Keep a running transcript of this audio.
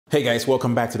Hey guys,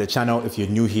 welcome back to the channel. If you're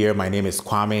new here, my name is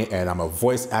Kwame and I'm a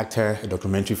voice actor, a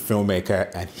documentary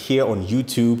filmmaker, and here on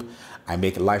YouTube, I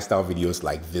make lifestyle videos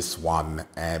like this one.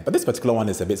 But this particular one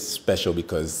is a bit special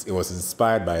because it was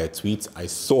inspired by a tweet I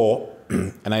saw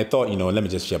and I thought, let me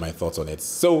just share my thoughts on it.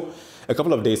 So a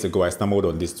couple of days ago, I stumbled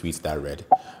on this tweet that read,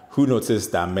 "Who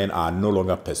noticed that men are no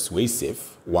longer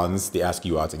persuasive once they ask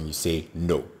you out and you say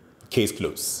no? Case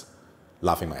closed."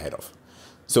 Laughing my head off.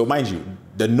 So mind you,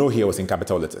 the no here was in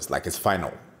capital letters, like it's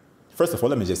final. First of all,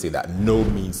 let me just say that no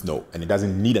means no, and it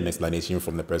doesn't need an explanation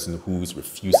from the person who's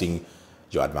refusing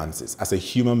your advances. As a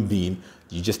human being,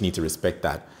 you just need to respect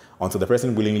that until the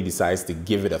person willingly decides to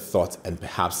give it a thought and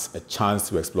perhaps a chance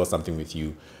to explore something with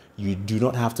you. You do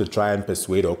not have to try and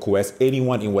persuade or coerce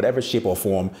anyone in whatever shape or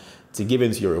form to give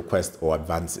in to your request or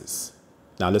advances.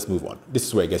 Now let's move on. This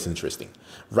is where it gets interesting.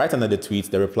 Right under the tweet,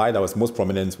 the reply that was most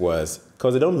prominent was,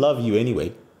 "Because they don't love you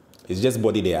anyway. It's just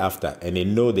body they're after, and they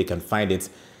know they can find it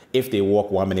if they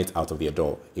walk 1 minute out of their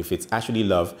door. If it's actually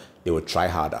love, they will try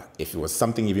harder. If it was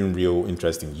something even real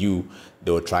interest in you,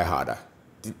 they will try harder."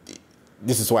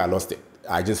 This is why I lost it.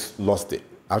 I just lost it.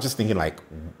 I was just thinking like,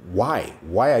 why?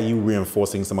 Why are you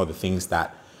reinforcing some of the things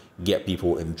that get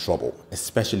people in trouble,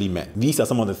 especially men? These are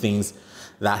some of the things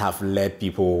that have led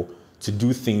people to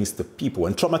do things to people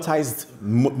and traumatized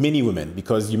many women,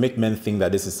 because you make men think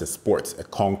that this is a sport, a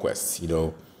conquest,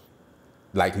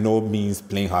 like no means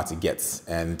playing hard to get.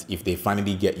 And if they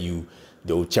finally get you,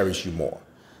 they'll cherish you more.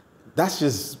 That's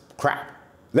just crap.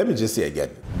 Let me just say again,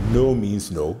 no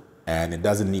means no, and it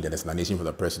doesn't need an explanation from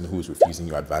the person who is refusing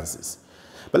your advances.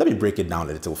 But let me break it down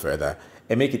a little further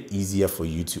and make it easier for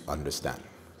you to understand.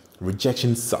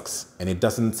 Rejection sucks, and it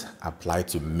doesn't apply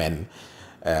to men.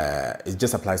 It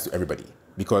just applies to everybody,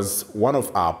 because one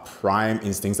of our prime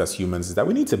instincts as humans is that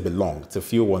we need to belong, to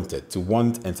feel wanted, to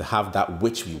want and to have that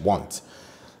which we want.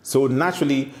 So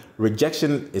naturally,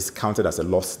 rejection is counted as a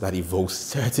loss that evokes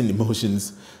certain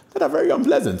emotions that are very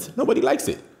unpleasant. Nobody likes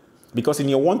it, because in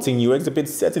your wanting, you exhibit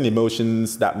certain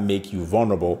emotions that make you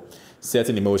vulnerable,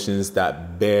 certain emotions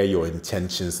that bear your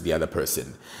intentions to the other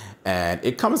person. And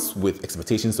it comes with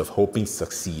expectations of hoping to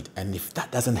succeed. And if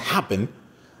that doesn't happen,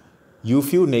 you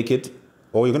feel naked,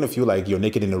 or you're going to feel like you're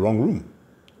naked in the wrong room.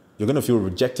 You're going to feel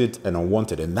rejected and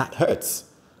unwanted, and that hurts.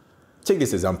 Take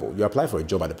this example. You apply for a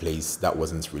job at a place that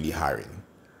wasn't really hiring,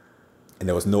 and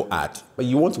there was no ad, but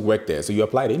you want to work there, so you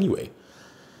applied anyway.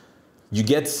 You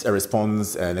get a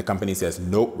response, and the company says,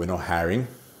 "Nope, we're not hiring."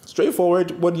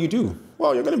 Straightforward, what do?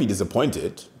 Well, you're going to be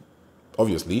disappointed,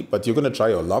 obviously, but you're going to try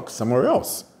your luck somewhere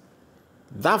else.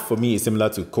 That for me is similar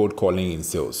to cold calling in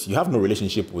sales. You have no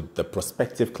relationship with the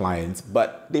prospective client,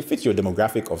 but they fit your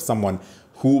demographic of someone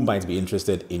who might be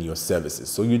interested in your services.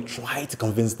 So you try to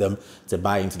convince them to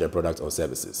buy into their product or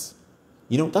services.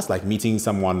 That's like meeting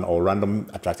someone or random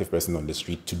attractive person on the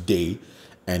street today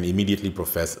and immediately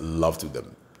profess love to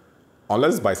them.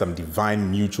 Unless by some divine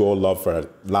mutual love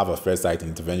at first sight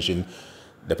intervention,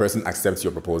 the person accepts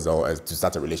your proposal as to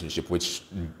start a relationship, which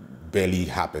barely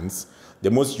happens. The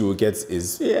most you will get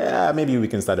is, yeah, maybe we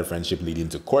can start a friendship leading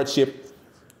to courtship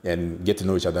and get to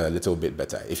know each other a little bit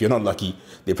better. If you're not lucky,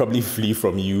 they probably flee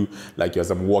from you like you're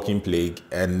some walking plague,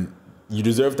 and you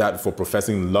deserve that for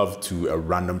professing love to a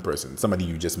random person, somebody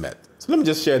you just met. So let me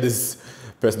just share this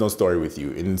personal story with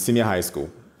you. In senior high school,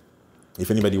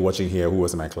 if anybody watching here who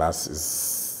was in my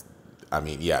class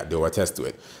they will attest to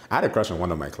it. I had a crush on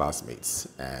one of my classmates,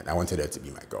 and I wanted her to be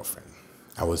my girlfriend.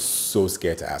 I was so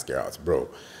scared to ask her out, bro.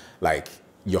 Like,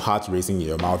 your heart racing,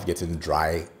 your mouth getting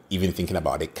dry, even thinking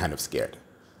about it, kind of scared.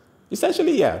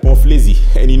 Essentially, yeah, more flizzy.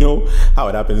 And you know how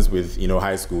it happens with,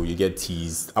 high school, you get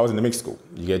teased. I was in a mixed school.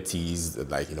 You get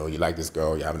teased, like, you like this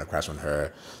girl, you're having a crush on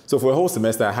her. So for a whole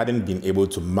semester, I hadn't been able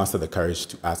to muster the courage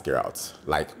to ask her out.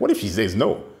 Like, what if she says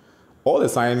no? All the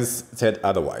signs said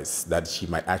otherwise, that she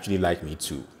might actually like me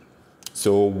too.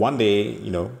 So one day,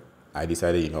 I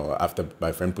decided, after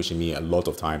my friend pushing me a lot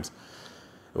of times,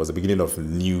 it was the beginning of a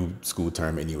new school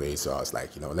term anyway, so I was like,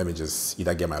 let me just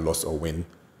either get my loss or win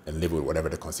and live with whatever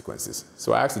the consequences.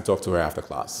 So I asked to talk to her after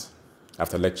class,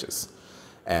 after lectures,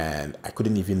 and I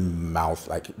couldn't even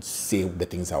say the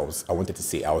things I wanted to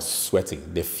say. I was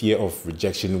sweating. The fear of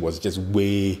rejection was just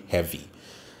way heavy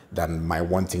than my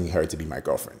wanting her to be my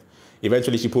girlfriend.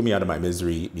 Eventually, she pulled me out of my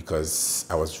misery because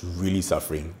I was really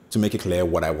suffering, to make it clear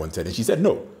what I wanted, and she said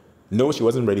no. No, she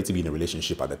wasn't ready to be in a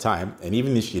relationship at the time. And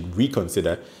even if she'd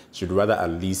reconsider, she'd rather at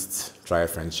least try a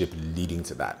friendship leading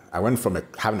to that. I went from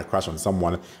having a crush on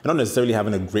someone and not necessarily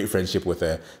having a great friendship with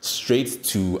her straight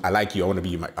to, I like you,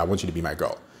 I want you to be my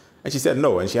girl. And she said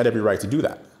no, and she had every right to do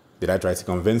that. Did I try to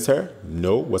convince her?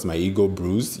 No. Was my ego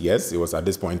bruised? Yes. It was at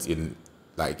this point in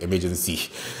like emergency.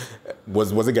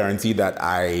 Was it guaranteed that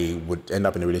I would end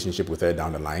up in a relationship with her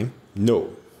down the line? No.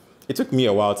 It took me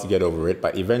a while to get over it,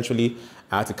 but eventually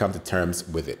I had to come to terms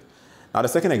with it. Now, the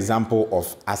second example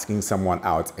of asking someone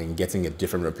out and getting a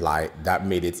different reply that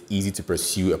made it easy to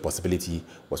pursue a possibility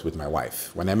was with my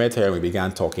wife. When I met her and we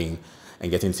began talking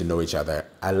and getting to know each other,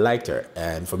 I liked her.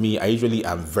 And for me, I usually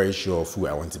am very sure of who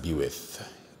I want to be with.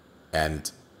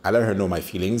 And I let her know my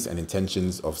feelings and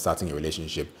intentions of starting a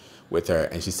relationship with her.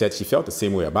 And she said she felt the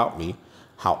same way about me.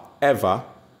 However,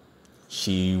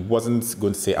 she wasn't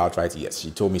going to say outright yes.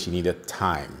 She told me she needed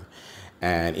time.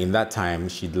 And in that time,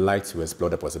 she'd like to explore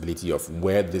the possibility of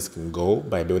where this can go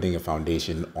by building a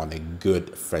foundation on a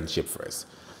good friendship first.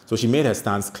 So she made her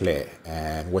stance clear.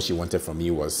 And what she wanted from me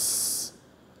was,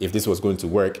 if this was going to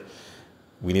work,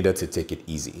 we needed to take it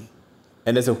easy.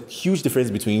 And there's a huge difference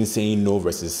between saying no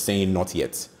versus saying not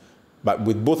yet. But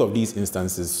with both of these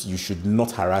instances, you should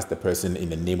not harass the person in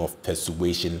the name of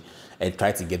persuasion and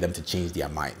try to get them to change their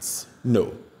minds.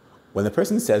 No. When the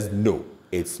person says no,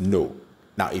 it's no.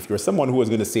 Now, if you're someone who was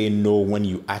going to say no when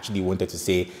you actually wanted to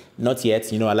say, not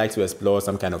yet, I like to explore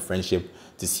some kind of friendship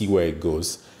to see where it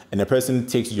goes, and the person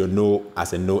takes your no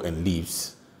as a no and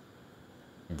leaves,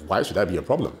 why should that be a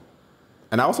problem?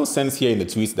 And I also sense here in the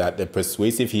tweets that the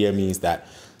persuasive here means that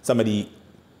somebody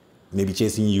may be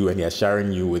chasing you and they're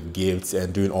showering you with gifts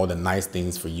and doing all the nice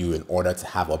things for you in order to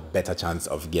have a better chance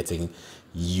of getting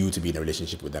you to be in a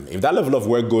relationship with them. If that level of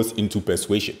work goes into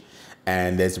persuasion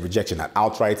and there's rejection, an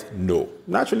outright no,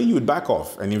 naturally you would back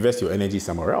off and invest your energy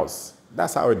somewhere else.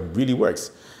 That's how it really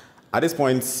works. At this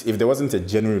point, if there wasn't a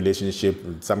genuine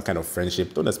relationship, some kind of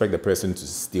friendship, don't expect the person to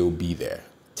still be there.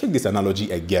 Take this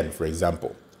analogy again, for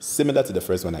example, similar to the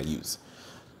first one I used.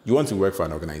 You want to work for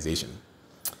an organization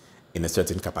in a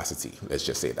certain capacity, let's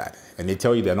just say that, and they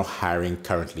tell you they're not hiring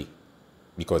currently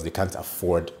because they can't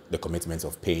afford the commitment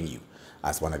of paying you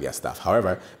as one of their staff.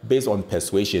 However, based on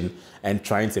persuasion and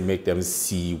trying to make them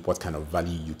see what kind of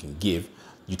value you can give,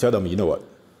 you tell them, you know what,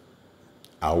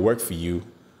 I'll work for you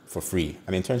for free,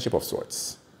 an internship of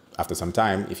sorts. After some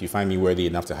time, if you find me worthy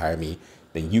enough to hire me,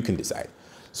 then you can decide.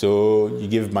 So you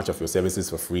give much of your services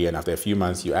for free, and after a few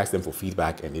months, you ask them for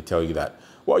feedback, and they tell you that,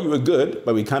 well, you were good,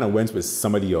 but we kind of went with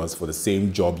somebody else for the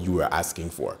same job you were asking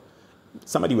for.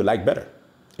 Somebody we like better.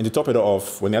 And to top it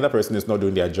off, when the other person is not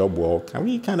doing their job well, can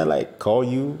we kind of like call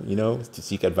you, to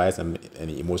seek advice and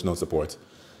emotional support?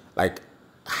 Like,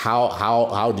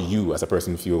 how do you as a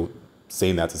person feel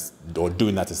saying that or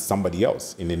doing that to somebody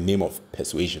else in the name of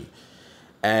persuasion?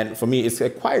 And for me, it's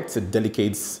quite a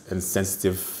delicate and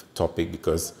sensitive topic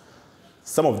because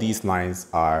some of these lines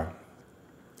are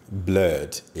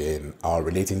blurred in our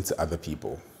relating to other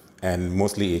people. And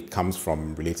mostly it comes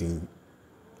from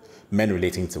men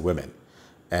relating to women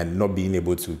and not being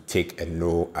able to take a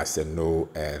no as a no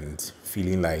and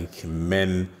feeling like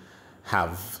men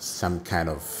have some kind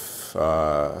of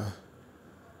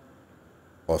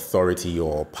authority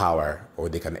or power, or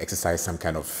they can exercise some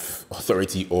kind of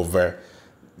authority over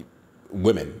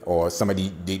women, or somebody,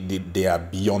 they are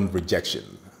beyond rejection.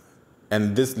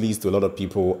 And this leads to a lot of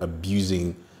people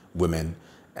abusing women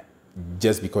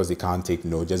just because they can't take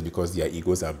no, just because their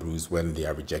egos are bruised when they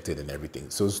are rejected and everything.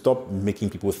 So stop making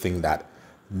people think that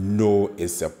no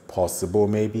is a possible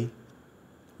maybe.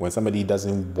 When somebody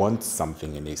doesn't want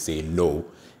something and they say no,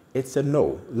 it's a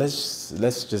no. Let's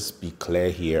just be clear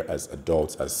here as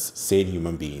adults, as sane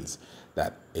human beings,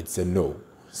 that it's a no.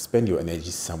 Spend your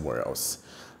energy somewhere else.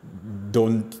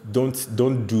 Don't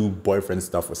do boyfriend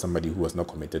stuff with somebody who was not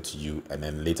committed to you and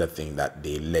then later think that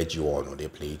they led you on or they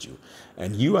played you.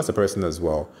 And you as a person as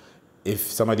well, if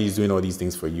somebody is doing all these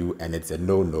things for you and it's a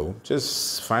no,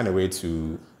 just find a way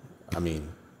to,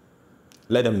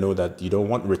 let them know that you don't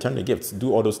want return the gifts.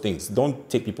 Do all those things. Don't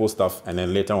take people's stuff and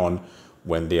then later on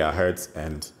when they are hurt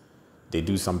and they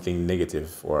do something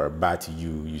negative or bad to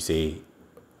you, you say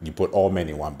you put all men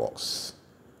in one box.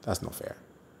 That's not fair.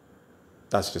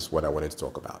 That's just what I wanted to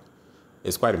talk about.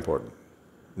 It's quite important.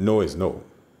 No is no.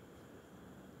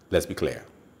 Let's be clear.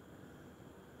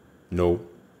 No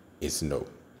is no.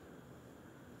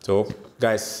 So,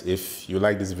 guys, if you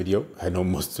like this video, I know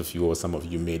most of you or some of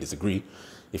you may disagree.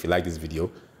 If you like this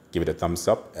video, give it a thumbs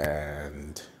up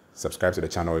and subscribe to the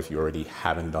channel if you already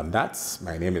haven't done that.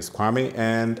 My name is Kwame,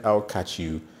 and I'll catch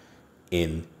you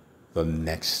in the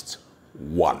next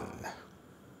one.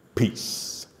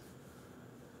 Peace.